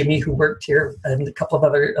 Jimmy, who worked here, and a couple of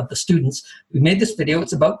other of the students. We made this video.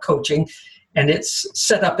 It's about coaching. And it's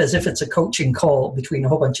set up as if it's a coaching call between a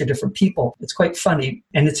whole bunch of different people. It's quite funny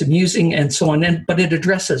and it's amusing and so on. But it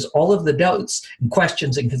addresses all of the doubts and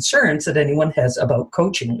questions and concerns that anyone has about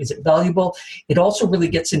coaching. Is it valuable? It also really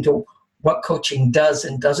gets into what coaching does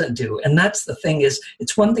and doesn't do. And that's the thing is,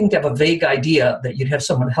 it's one thing to have a vague idea that you'd have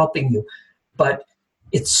someone helping you, but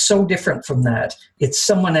it's so different from that. It's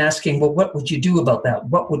someone asking, well, what would you do about that?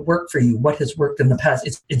 What would work for you? What has worked in the past?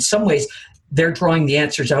 It's, in some ways, they're drawing the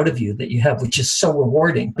answers out of you that you have, which is so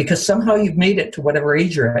rewarding because somehow you've made it to whatever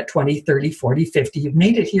age you're at, 20, 30, 40, 50. You've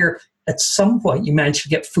made it here. At some point, you managed to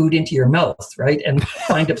get food into your mouth, right? And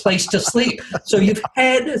find a place to sleep. So you've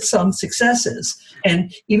had some successes.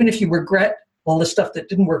 And even if you regret all the stuff that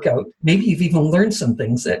didn't work out, maybe you've even learned some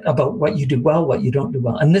things about what you do well, what you don't do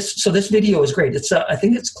well. And this video is great. It's I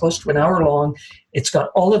think it's close to an hour long. It's got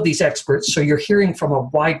all of these experts. So you're hearing from a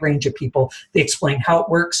wide range of people. They explain how it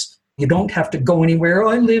works. You don't have to go anywhere. Oh,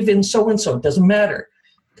 I live in so-and-so. It doesn't matter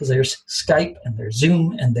because there's Skype and there's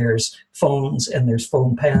Zoom and there's phones and there's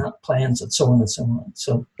phone plans and so on and so on.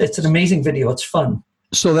 So it's an amazing video. It's fun.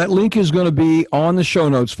 So that link is going to be on the show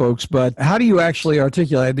notes, folks. But how do you actually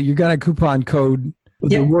articulate that? You got a coupon code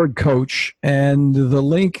with the word coach, and the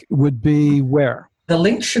link would be where? The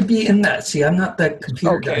link should be in that. See, I'm not the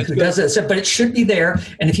computer guy who does it, but it should be there.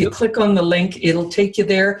 And if you click on the link, it'll take you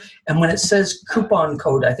there. And when it says coupon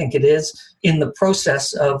code, I think it is in the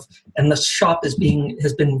process of, and the shop has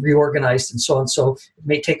been reorganized and so on. So it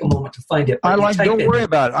may take a moment to find it. Don't worry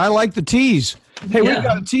about it. I like the tease. Hey, we've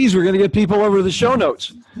got a tease. We're going to get people over to the show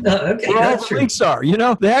notes. Okay, where all the links are. You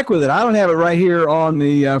know, the heck with it. I don't have it right here on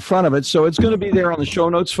the front of it. So it's going to be there on the show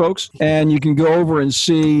notes, folks. And you can go over and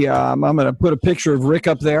see. I'm going to put a picture of Rick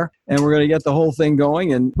up there. And we're going to get the whole thing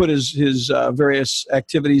going and put his various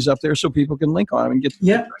activities up there so people can link on them and get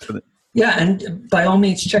with it. Yeah, and by all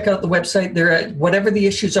means, check out the website. Whatever the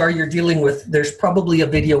issues are you're dealing with, there's probably a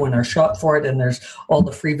video in our shop for it, and there's all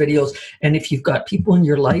the free videos. And if you've got people in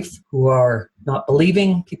your life who are not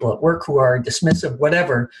believing, people at work who are dismissive,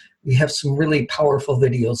 whatever, we have some really powerful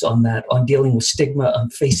videos on that, on dealing with stigma,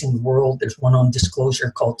 on facing the world. There's one on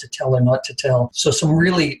disclosure called To Tell or Not to Tell. So some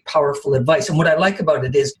really powerful advice. And what I like about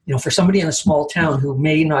it is, you know, for somebody in a small town who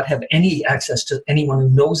may not have any access to anyone who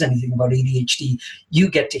knows anything about ADHD,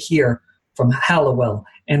 you get to hear from Hallowell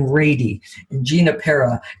and Rady and Gina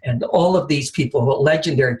Pera and all of these people,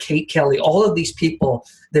 legendary Kate Kelly, all of these people.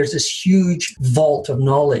 There's this huge vault of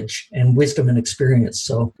knowledge and wisdom and experience.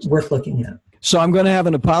 So it's worth looking at. So I'm going to have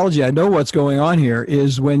an apology. I know what's going on here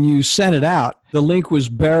is when you sent it out, the link was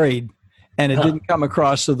buried and it didn't come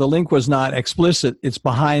across. So the link was not explicit. It's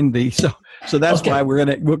behind the, so that's why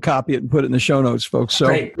we'll copy it and put it in the show notes, folks. So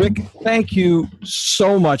Great. Rick, thank you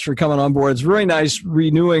so much for coming on board. It's really nice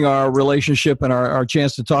renewing our relationship and our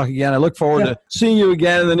chance to talk again. I look forward to seeing you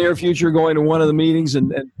again in the near future, going to one of the meetings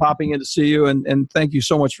and popping in to see you. And thank you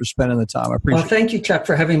so much for spending the time. I appreciate it. Well, thank you, Chuck,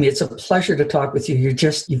 for having me. It's a pleasure to talk with you.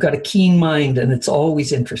 You've got a keen mind and it's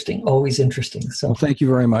always interesting, So well, thank you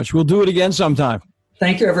very much. We'll do it again sometime.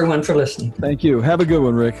 Thank you, everyone, for listening. Thank you. Have a good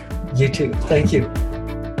one, Rick. You too. Thank you.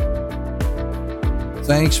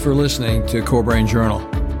 Thanks for listening to Core Brain Journal.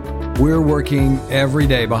 We're working every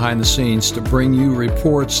day behind the scenes to bring you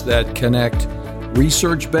reports that connect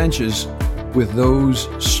research benches with those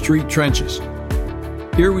street trenches.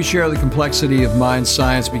 Here we share the complexity of mind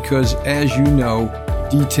science because, as you know,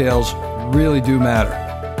 details really do matter.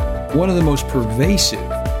 One of the most pervasive,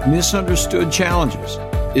 misunderstood challenges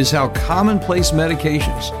is how commonplace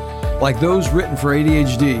medications, like those written for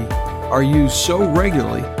ADHD, are used so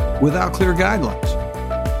regularly without clear guidelines.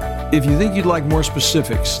 If you think you'd like more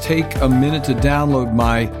specifics, take a minute to download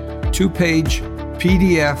my 2-page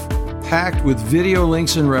PDF packed with video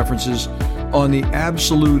links and references on the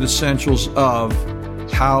absolute essentials of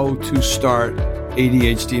how to start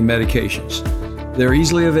ADHD medications. They're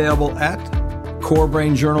easily available at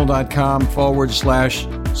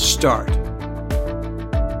corebrainjournal.com/start.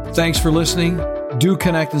 Thanks for listening. Do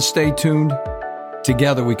connect and stay tuned.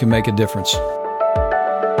 Together we can make a difference.